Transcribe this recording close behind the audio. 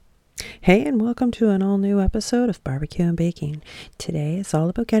Hey, and welcome to an all new episode of Barbecue and Baking. Today is all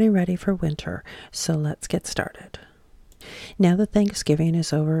about getting ready for winter, so let's get started. Now that Thanksgiving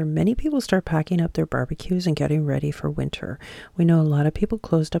is over, many people start packing up their barbecues and getting ready for winter. We know a lot of people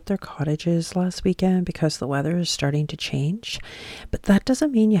closed up their cottages last weekend because the weather is starting to change, but that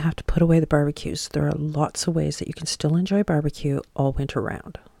doesn't mean you have to put away the barbecues. There are lots of ways that you can still enjoy barbecue all winter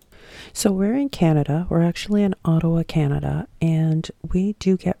round. So we're in Canada. We're actually in Ottawa, Canada, and we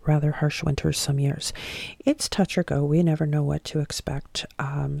do get rather harsh winters some years. It's touch or go. We never know what to expect.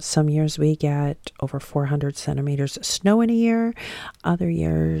 Some years we get over 400 centimeters of snow in a year. Other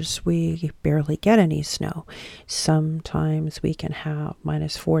years we barely get any snow. Sometimes we can have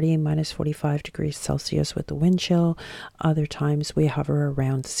minus 40, minus 45 degrees Celsius with the wind chill. Other times we hover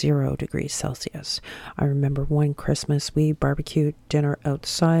around 0 degrees Celsius. I remember one Christmas we barbecued dinner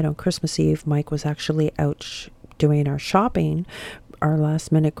outside on Christmas Eve. Mike was actually out doing our shopping, our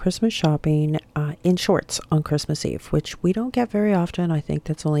last minute Christmas shopping, in shorts on Christmas Eve, which we don't get very often. I think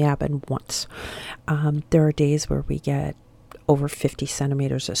that's only happened once. There are days where we get over 50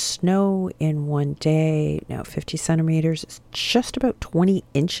 centimeters of snow in one day. Now 50 centimeters is just about 20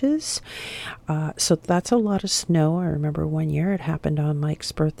 inches. So that's a lot of snow. I remember one year it happened on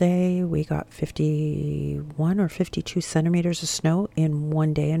Mike's birthday. We got 51 or 52 centimeters of snow in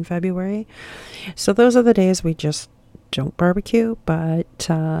one day in February. So those are the days we just don't barbecue, but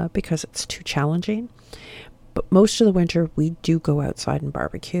because it's too challenging. But most of the winter we do go outside and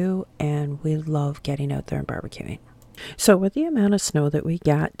barbecue, and we love getting out there and barbecuing. So with the amount of snow that we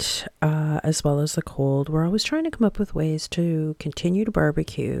get, as well as the cold, we're always trying to come up with ways to continue to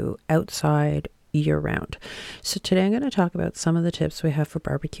barbecue outside year round. So today I'm going to talk about some of the tips we have for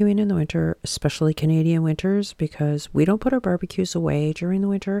barbecuing in the winter, especially Canadian winters, because we don't put our barbecues away during the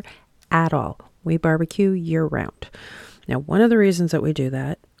winter at all. We barbecue year round. Now, one of the reasons that we do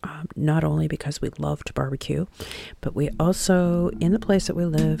that, not only because we love to barbecue, but we also, in the place that we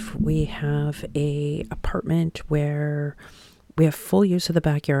live, we have a apartment where we have full use of the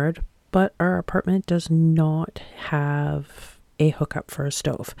backyard, but our apartment does not have a hookup for a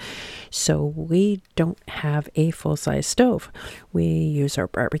stove. So we don't have a full-size stove. We use our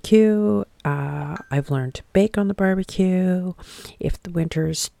barbecue. I've learned to bake on the barbecue. If the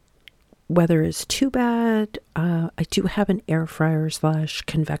winter's weather is too bad, I do have an air fryer /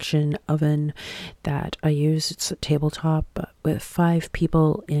 convection oven that I use. It's a tabletop with 5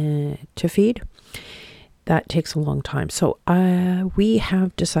 people to feed. That takes a long time. So we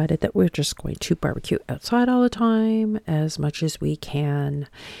have decided that we're just going to barbecue outside all the time as much as we can.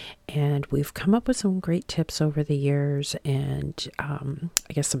 And we've come up with some great tips over the years and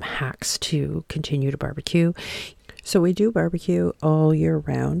I guess some hacks to continue to barbecue. So we do barbecue all year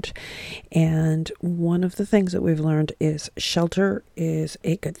round, and one of the things that we've learned is shelter is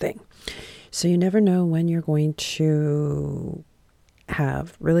a good thing. So you never know when you're going to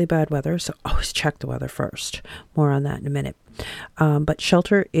have really bad weather, so always check the weather first. More on that in a minute. But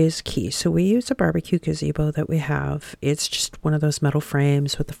shelter is key. So we use a barbecue gazebo that we have. It's just one of those metal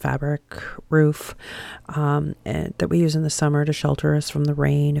frames with a fabric roof, and that we use in the summer to shelter us from the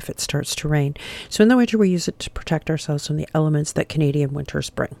rain if it starts to rain. So in the winter we use it to protect ourselves from the elements that Canadian winters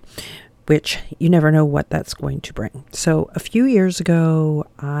bring, which you never know what that's going to bring. So a few years ago,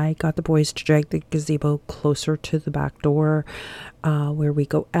 I got the boys to drag the gazebo closer to the back door where we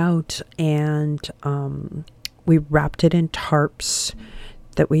go out, and we wrapped it in tarps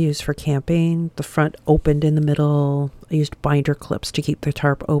that we use for camping. The front opened in the middle. I used binder clips to keep the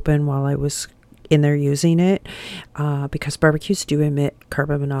tarp open while I was in there using it, because barbecues do emit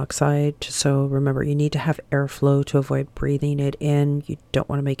carbon monoxide. So remember, you need to have airflow to avoid breathing it in. You don't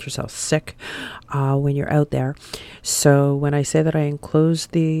want to make yourself sick when you're out there. So when I say that I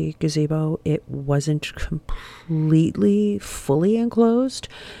enclosed the gazebo, it wasn't completely fully enclosed.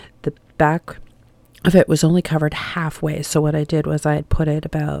 The back of it was only covered halfway. So what I did was I had put it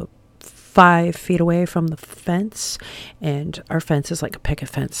about 5 feet away from the fence, and our fence is like a picket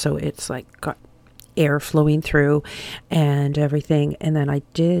fence, so it's like got air flowing through and everything. And then I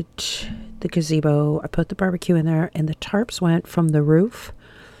did the gazebo, I put the barbecue in there, and the tarps went from the roof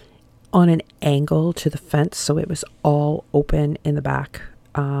on an angle to the fence, so it was all open in the back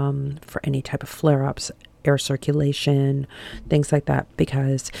for any type of flare-ups, air circulation, things like that,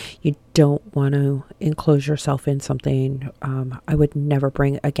 because you don't want to enclose yourself in something. I would never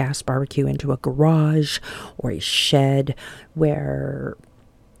bring a gas barbecue into a garage or a shed where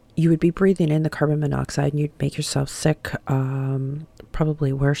you would be breathing in the carbon monoxide and you'd make yourself sick,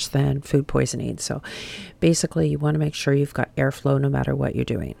 probably worse than food poisoning. So basically you want to make sure you've got airflow no matter what you're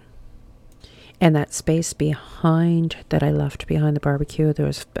doing. And that space behind that I left behind the barbecue, there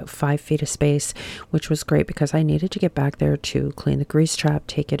was about 5 feet of space, which was great because I needed to get back there to clean the grease trap,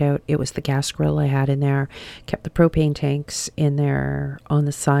 take it out. It was the gas grill I had in there, kept the propane tanks in there on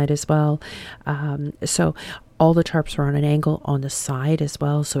the side as well. So all the tarps were on an angle on the side as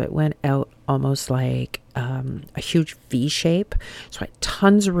well. So it went out almost like a huge V shape. So I had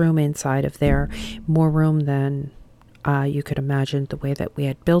tons of room inside of there, more room than you could imagine the way that we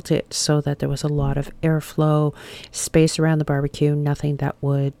had built it, so that there was a lot of airflow, space around the barbecue, nothing that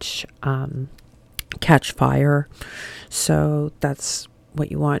would catch fire. So that's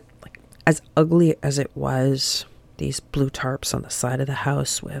what you want. Like, as ugly as it was, these blue tarps on the side of the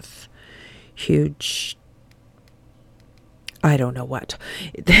house with huge, I don't know what.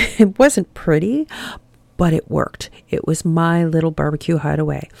 It wasn't pretty, but it worked. It was my little barbecue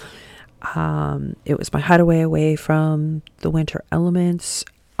hideaway. It was my hideaway away from the winter elements.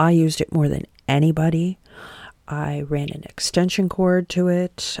 I used it more than anybody. I ran an extension cord to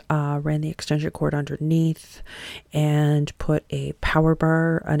it, ran the extension cord underneath, and put a power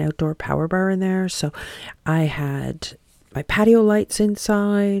bar, an outdoor power bar in there. So I had my patio lights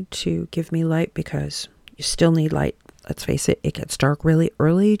inside to give me light, because you still need light. Let's face it, it gets dark really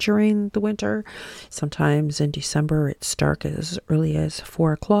early during the winter. Sometimes in December, it's dark as early as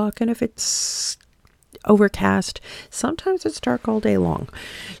 4 o'clock. And if it's overcast, sometimes it's dark all day long.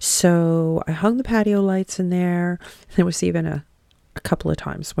 So I hung the patio lights in there. There was even a couple of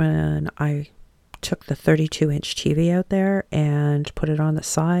times when I took the 32-inch TV out there and put it on the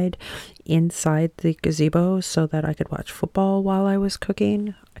side inside the gazebo so that I could watch football while I was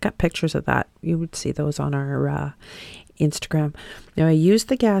cooking. I got pictures of that. You would see those on our Instagram. Now, I used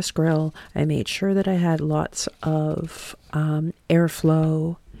the gas grill. I made sure that I had lots of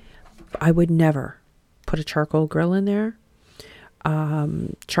airflow. I would never put a charcoal grill in there.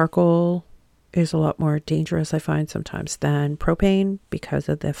 Charcoal is a lot more dangerous, I find, sometimes than propane because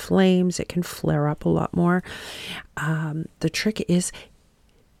of the flames. It can flare up a lot more. The trick is,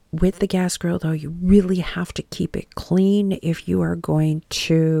 with the gas grill, though, you really have to keep it clean if you are going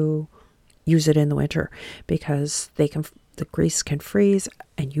to use it in the winter, because the grease can freeze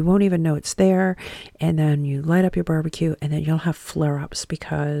and you won't even know it's there. And then you light up your barbecue and then you'll have flare-ups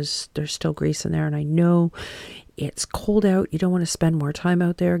because there's still grease in there. And I know it's cold out. You don't want to spend more time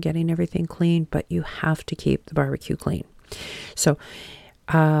out there getting everything clean, but you have to keep the barbecue clean. So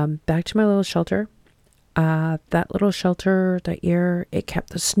back to my little shelter. That little shelter that year, it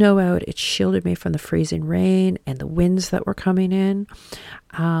kept the snow out. It shielded me from the freezing rain and the winds that were coming in.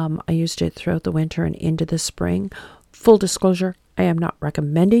 I used it throughout the winter and into the spring. Full disclosure, I am not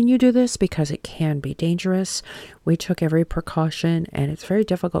recommending you do this because it can be dangerous. We took every precaution, and it's very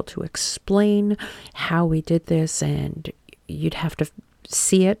difficult to explain how we did this, and you'd have to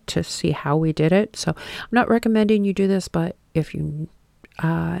see it to see how we did it. So I'm not recommending you do this, but if you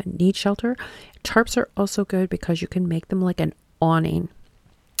need shelter, tarps are also good because you can make them like an awning.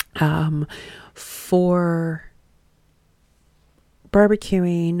 For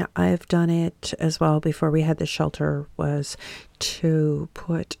barbecuing, I've done it as well before we had the shelter, was to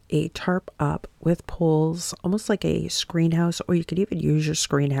put a tarp up with poles, almost like a screen house, or you could even use your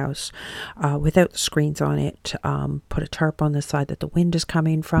screen house without the screens on it. Put a tarp on the side that the wind is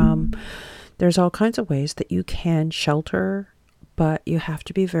coming from. There's all kinds of ways that you can shelter, but you have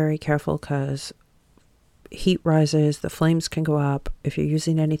to be very careful because heat rises, the flames can go up. If you're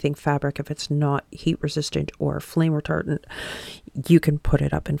using anything fabric, if it's not heat resistant or flame retardant, you can put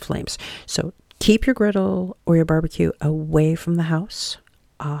it up in flames. So keep your griddle or your barbecue away from the house,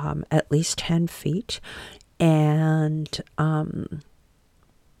 at least 10 feet. And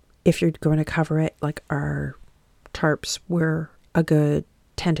if you're going to cover it, like our tarps were a good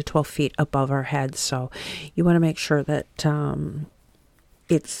 10 to 12 feet above our heads. So you want to make sure that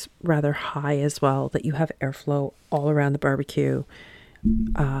it's rather high as well, that you have airflow all around the barbecue,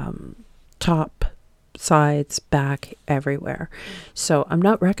 top, sides, back, everywhere. So I'm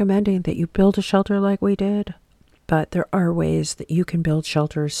not recommending that you build a shelter like we did, but there are ways that you can build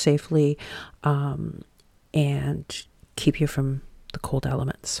shelters safely and keep you from the cold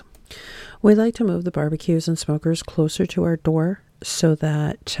elements. We like to move the barbecues and smokers closer to our door so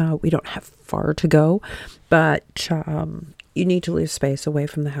that we don't have far to go, but you need to leave space away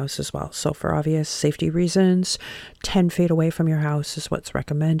from the house as well. So for obvious safety reasons, 10 feet away from your house is what's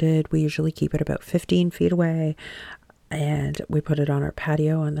recommended. We usually keep it about 15 feet away, and we put it on our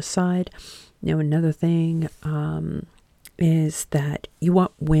patio on the side. Now, another thing is that you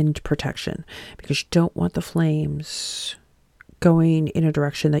want wind protection because you don't want the flames going in a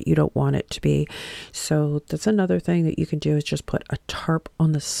direction that you don't want it to be. So that's another thing that you can do, is just put a tarp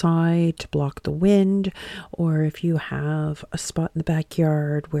on the side to block the wind. Or if you have a spot in the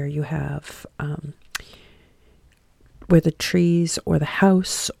backyard where you have where the trees or the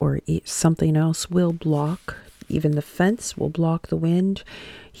house or something else will block, even the fence will block the wind.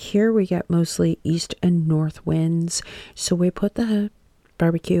 Here we get mostly east and north winds, so we put the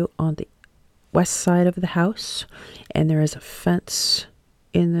barbecue on the west side of the house, and there is a fence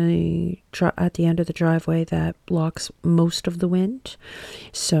at the end of the driveway that blocks most of the wind.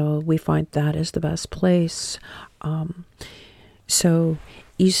 So we find that is the best place. So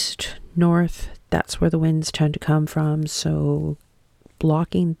east, north, that's where the winds tend to come from. So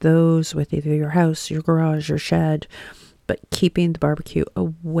blocking those with either your house, your garage, your shed, but keeping the barbecue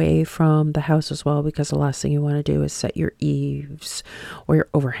away from the house as well, because the last thing you want to do is set your eaves or your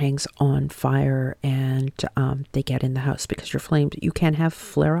overhangs on fire and they get in the house, because your flames, you can have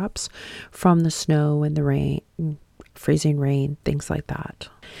flare-ups from the snow and the rain, freezing rain, things like that.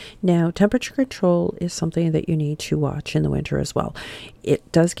 Now, temperature control is something that you need to watch in the winter as well.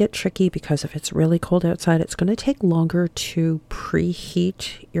 It does get tricky because if it's really cold outside, it's going to take longer to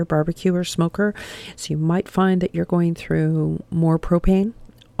preheat your barbecue or smoker. So you might find that you're going through more propane.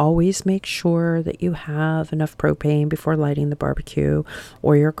 Always make sure that you have enough propane before lighting the barbecue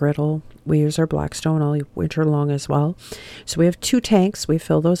or your griddle. We use our Blackstone all winter long as well. So we have 2 tanks. We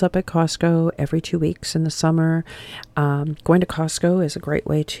fill those up at Costco every 2 weeks in the summer. Going to Costco is a great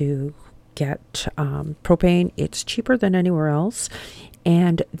way to get propane. It's cheaper than anywhere else.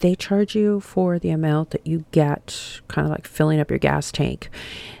 And they charge you for the amount that you get, kind of like filling up your gas tank.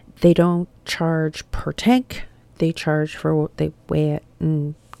 They don't charge per tank. They charge for what they weigh it,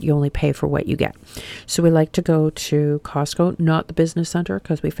 and you only pay for what you get. So we like to go to Costco, not the business center,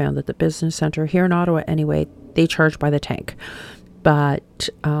 because we found that the business center here in Ottawa anyway, they charge by the tank. But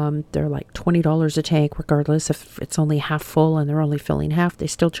they're like $20 a tank, regardless if it's only half full and they're only filling half, they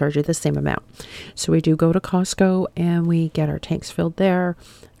still charge you the same amount. So we do go to Costco and we get our tanks filled there.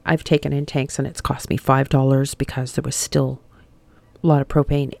 I've taken in tanks and it's cost me $5 because there was still a lot of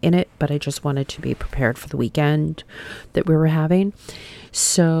propane in it, but I just wanted to be prepared for the weekend that we were having.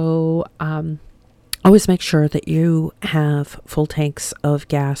 So always make sure that you have full tanks of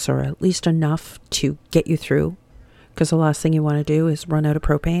gas, or at least enough to get you through, because the last thing you want to do is run out of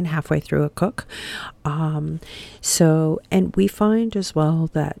propane halfway through a cook. And we find as well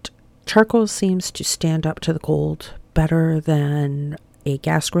that charcoal seems to stand up to the cold better than a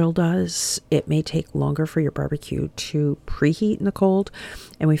gas grill does. It may take longer for your barbecue to preheat in the cold,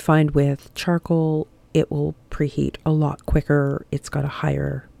 and we find with charcoal it will preheat a lot quicker. It's got a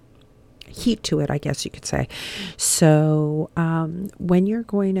higher heat to it, I guess you could say. So when you're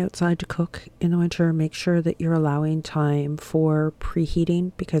going outside to cook in the winter, make sure that you're allowing time for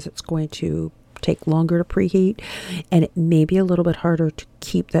preheating, because it's going to take longer to preheat, and it may be a little bit harder to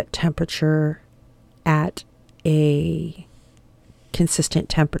keep that temperature at a consistent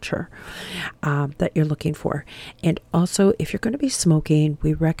temperature that you're looking for. And also, if you're going to be smoking,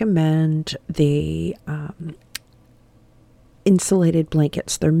 we recommend the insulated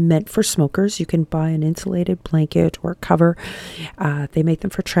blankets. They're meant for smokers. You can buy an insulated blanket or cover. They make them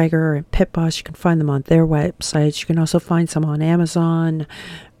for Traeger and Pit Boss. You can find them on their websites. You can also find some on Amazon.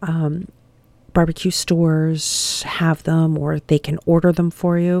 Barbecue stores have them, or they can order them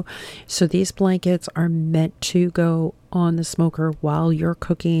for you. So these blankets are meant to go on the smoker while you're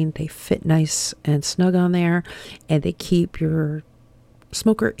cooking. They fit nice and snug on there, and they keep your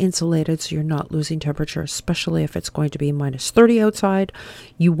smoker insulated so you're not losing temperature, especially if it's going to be minus 30 outside.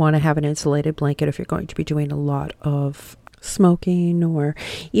 You want to have an insulated blanket if you're going to be doing a lot of smoking, or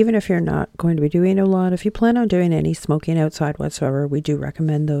even if you're not going to be doing a lot, if you plan on doing any smoking outside whatsoever, we do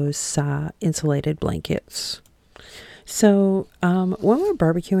recommend those insulated blankets. So when we're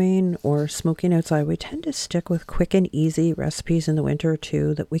barbecuing or smoking outside, we tend to stick with quick and easy recipes in the winter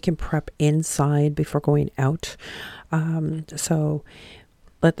too, that we can prep inside before going out. So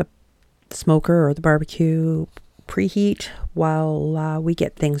let the smoker or the barbecue preheat while we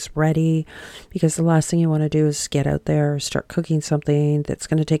get things ready, because the last thing you want to do is get out there, start cooking something that's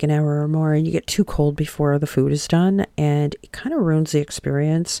going to take an hour or more, and you get too cold before the food is done, and it kind of ruins the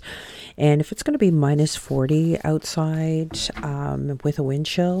experience. And if it's going to be minus 40 outside with a wind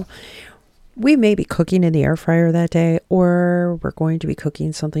chill, we may be cooking in the air fryer that day, or we're going to be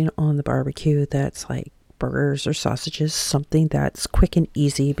cooking something on the barbecue that's like burgers or sausages, something that's quick and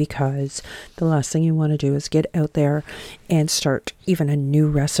easy, because the last thing you want to do is get out there and start even a new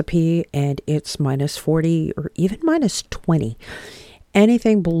recipe and it's minus 40 or even minus 20.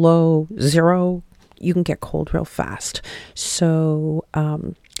 Anything below zero, you can get cold real fast. So,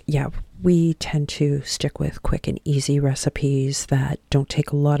 yeah, we tend to stick with quick and easy recipes that don't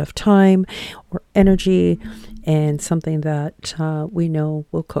take a lot of time or energy, and something that we know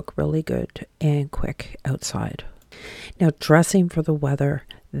will cook really good and quick outside. Now, dressing for the weather,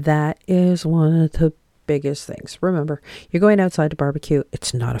 that is one of the biggest things. Remember, you're going outside to barbecue.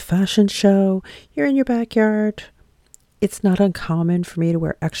 It's not a fashion show. You're in your backyard. It's not uncommon for me to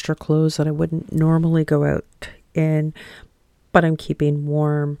wear extra clothes that I wouldn't normally go out in, but I'm keeping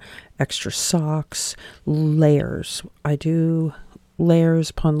warm, extra socks, layers. I do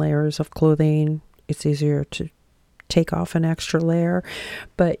layers upon layers of clothing. It's easier to take off an extra layer,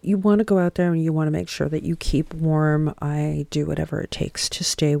 but you want to go out there and you want to make sure that you keep warm. I do whatever it takes to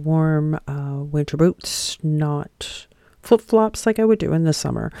stay warm. Winter boots, not flip-flops like I would do in the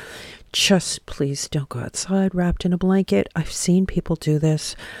summer. Just please don't go outside wrapped in a blanket. I've seen people do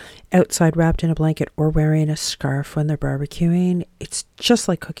this outside wrapped in a blanket or wearing a scarf when they're barbecuing. It's just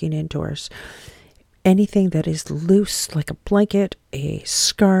like cooking indoors. Anything that is loose, like a blanket, a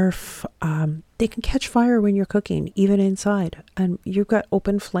scarf, they can catch fire when you're cooking, even inside. And you've got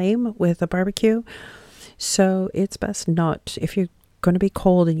open flame with a barbecue. So it's best not, if you're going to be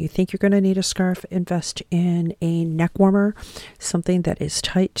cold and you think you're going to need a scarf, invest in a neck warmer, something that is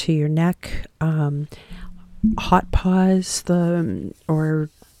tight to your neck. Hot paws, or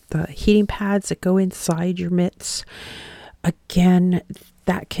the heating pads that go inside your mitts. Again,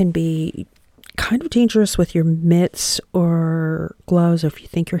 that can be kind of dangerous with your mitts or gloves. If you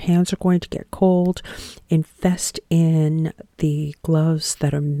think your hands are going to get cold, invest in the gloves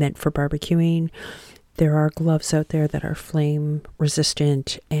that are meant for barbecuing. There are gloves out there that are flame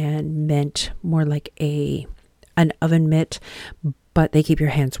resistant and meant more like an oven mitt, but they keep your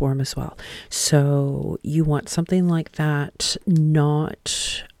hands warm as well. So you want something like that,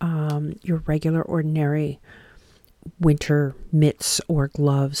 not your regular ordinary winter mitts or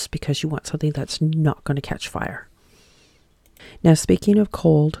gloves, because you want something that's not going to catch fire. Now, speaking of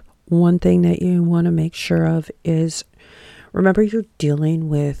cold, one thing that you want to make sure of is, remember, you're dealing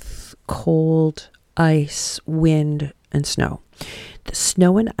with cold, ice, wind, and snow. The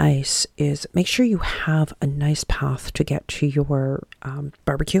snow and ice is, make sure you have a nice path to get to your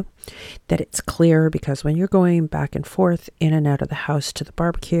barbecue, that it's clear, because when you're going back and forth in and out of the house to the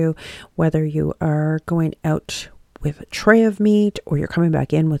barbecue, whether you are going out with a tray of meat or you're coming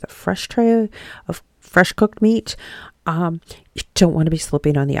back in with a fresh tray of fresh cooked meat, you don't want to be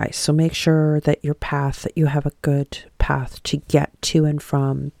slipping on the ice. So make sure that that you have a good path to get to and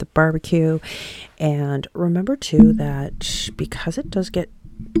from the barbecue. And remember too that because it does get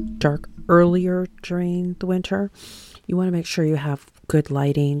dark earlier during the winter, you want to make sure you have good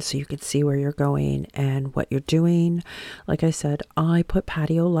lighting so you can see where you're going and what you're doing. Like I said, I put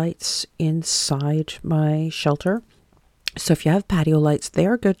patio lights inside my shelter. So if you have patio lights, they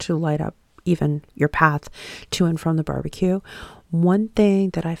are good to light up even your path to and from the barbecue. One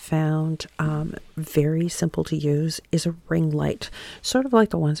thing that I found very simple to use is a ring light, sort of like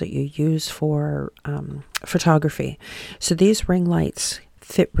the ones that you use for photography. So these ring lights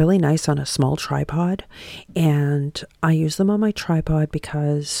fit really nice on a small tripod, and I use them on my tripod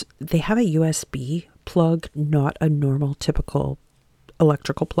because they have a USB plug, not a normal typical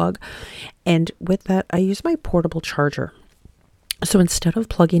electrical plug. And with that, I use my portable charger. So instead of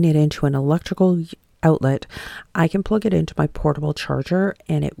plugging it into an electrical outlet, I can plug it into my portable charger,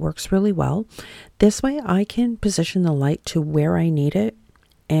 and it works really well. This way I can position the light to where I need it,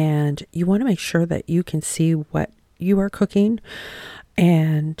 and you want to make sure that you can see what you are cooking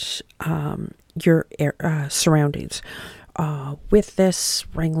and your surroundings. With this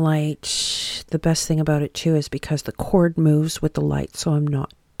ring light, the best thing about it too is because the cord moves with the light, so I'm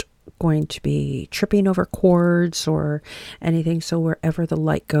not going to be tripping over cords or anything. So wherever the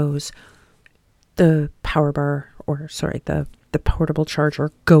light goes, the the portable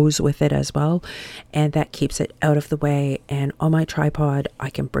charger goes with it as well, and that keeps it out of the way. And on my tripod, I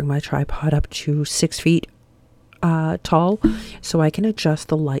can bring my tripod up to 6 feet tall, so I can adjust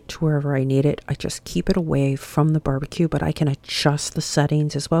the light to wherever I need it. I just keep it away from the barbecue, but I can adjust the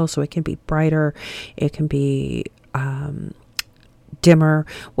settings as well, so it can be brighter, it can be dimmer,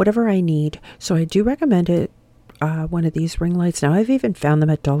 whatever I need. So I do recommend it. One of these ring lights. Now, I've even found them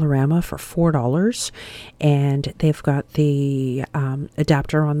at Dollarama for $4, and they've got the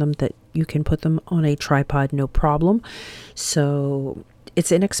adapter on them that you can put them on a tripod, no problem. So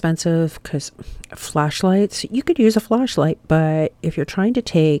it's inexpensive, because flashlights, you could use a flashlight, but if you're trying to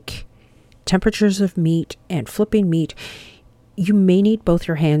take temperatures of meat and flipping meat, you may need both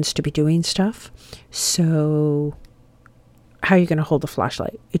your hands to be doing stuff. So how are you going to hold the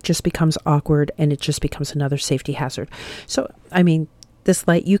flashlight? It just becomes awkward, and it just becomes another safety hazard. So, I mean, this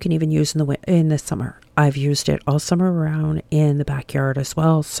light you can even use in the summer. I've used it all summer around in the backyard as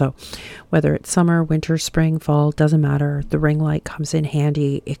well. So whether it's summer, winter, spring, fall, doesn't matter. The ring light comes in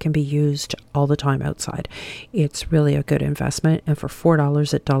handy. It can be used all the time outside. It's really a good investment. And for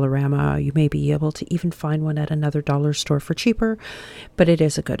 $4 at Dollarama, you may be able to even find one at another dollar store for cheaper, but it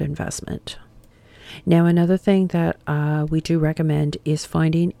is a good investment. Now, another thing that we do recommend is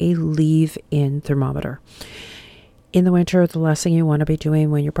finding a leave-in thermometer. In the winter, the last thing you want to be doing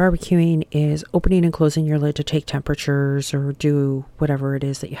when you're barbecuing is opening and closing your lid to take temperatures or do whatever it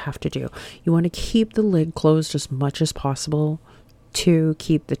is that you have to do. You want to keep the lid closed as much as possible to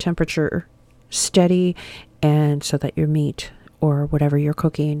keep the temperature steady, and so that your meat or whatever you're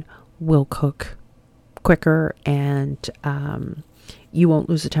cooking will cook quicker, and you won't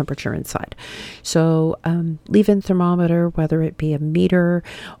lose the temperature inside. So leave-in thermometer, whether it be a meter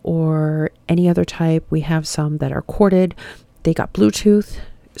or any other type, we have some that are corded. They got Bluetooth,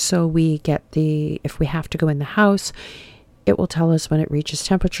 so we get if we have to go in the house, it will tell us when it reaches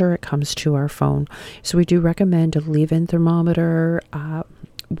temperature. It comes to our phone. So we do recommend a leave-in thermometer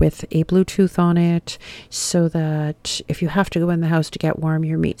with a Bluetooth on it, so that if you have to go in the house to get warm,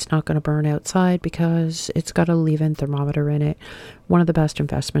 your meat's not going to burn outside because it's got a leave-in thermometer in it. One of the best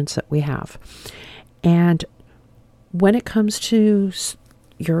investments that we have. And when it comes to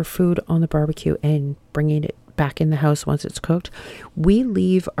your food on the barbecue and bringing it back in the house once it's cooked, we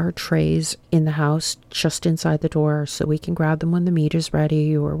leave our trays in the house just inside the door so we can grab them when the meat is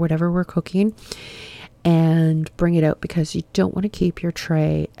ready or whatever we're cooking, and bring it out, because you don't want to keep your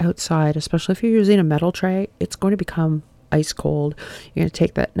tray outside, especially if you're using a metal tray. It's going to become ice cold. You're going to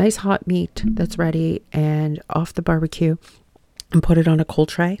take that nice hot meat that's ready and off the barbecue and put it on a cold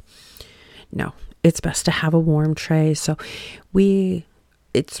tray. No, it's best to have a warm tray. So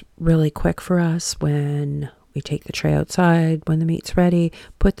it's really quick for us when we take the tray outside, when the meat's ready,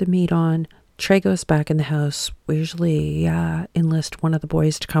 put the meat on, tray goes back in the house. We usually enlist one of the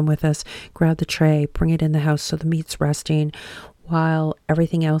boys to come with us, grab the tray, bring it in the house so the meat's resting, while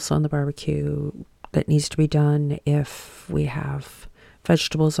everything else on the barbecue that needs to be done, if we have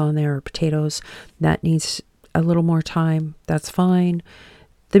vegetables on there or potatoes, that needs a little more time, that's fine.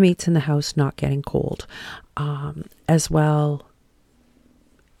 The meat's in the house, not getting cold. As well,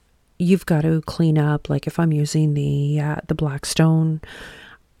 you've got to clean up. Like if I'm using the Blackstone,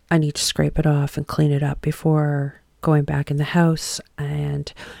 I need to scrape it off and clean it up before going back in the house.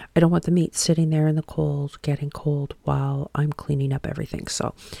 And I don't want the meat sitting there in the cold, getting cold while I'm cleaning up everything.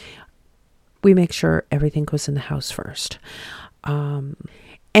 So we make sure everything goes in the house first. And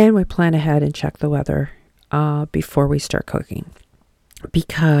we plan ahead and check the weather before we start cooking.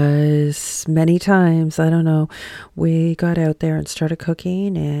 Because many times, I don't know, we got out there and started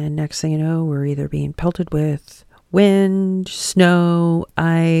cooking, and next thing you know, we're either being pelted with wind, snow,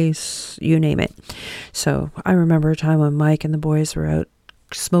 ice, you name it. So I remember a time when Mike and the boys were out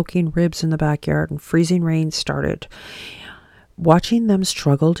smoking ribs in the backyard and freezing rain started. Watching them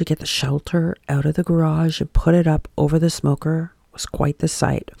struggle to get the shelter out of the garage and put it up over the smoker was quite the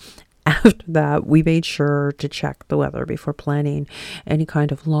sight. After that, we made sure to check the weather before planning any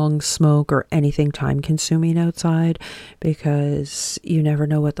kind of long smoke or anything time-consuming outside, because you never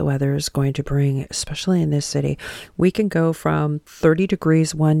know what the weather is going to bring, especially in this city. We can go from 30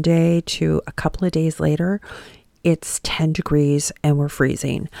 degrees one day to a couple of days later, it's 10 degrees and we're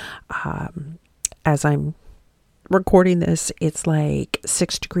freezing. As I'm recording this, it's like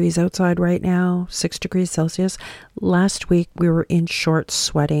 6 degrees outside right now, 6 degrees Celsius. Last week we were in shorts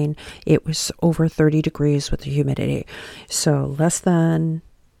sweating. It was over 30 degrees with the humidity. So less than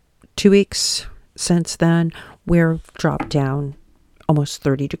 2 weeks since then, we're dropped down almost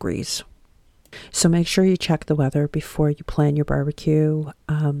 30 degrees. So make sure you check the weather before you plan your barbecue.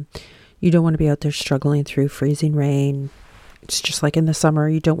 You don't want to be out there struggling through freezing rain. It's just like in the summer,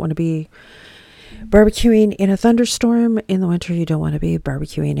 you don't want to be barbecuing in a thunderstorm. In the winter, you don't want to be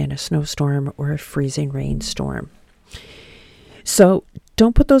barbecuing in a snowstorm or a freezing rainstorm. So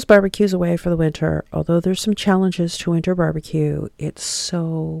don't put those barbecues away for the winter. Although there's some challenges to winter barbecue, it's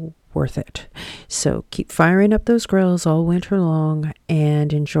so worth it. So keep firing up those grills all winter long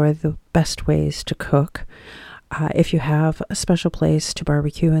and enjoy the best ways to cook. If you have a special place to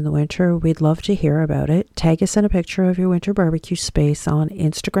barbecue in the winter, we'd love to hear about it. Tag us in a picture of your winter barbecue space on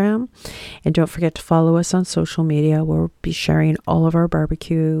Instagram. And don't forget to follow us on social media. We'll be sharing all of our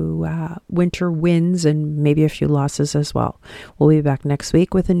barbecue winter wins and maybe a few losses as well. We'll be back next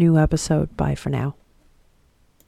week with a new episode. Bye for now.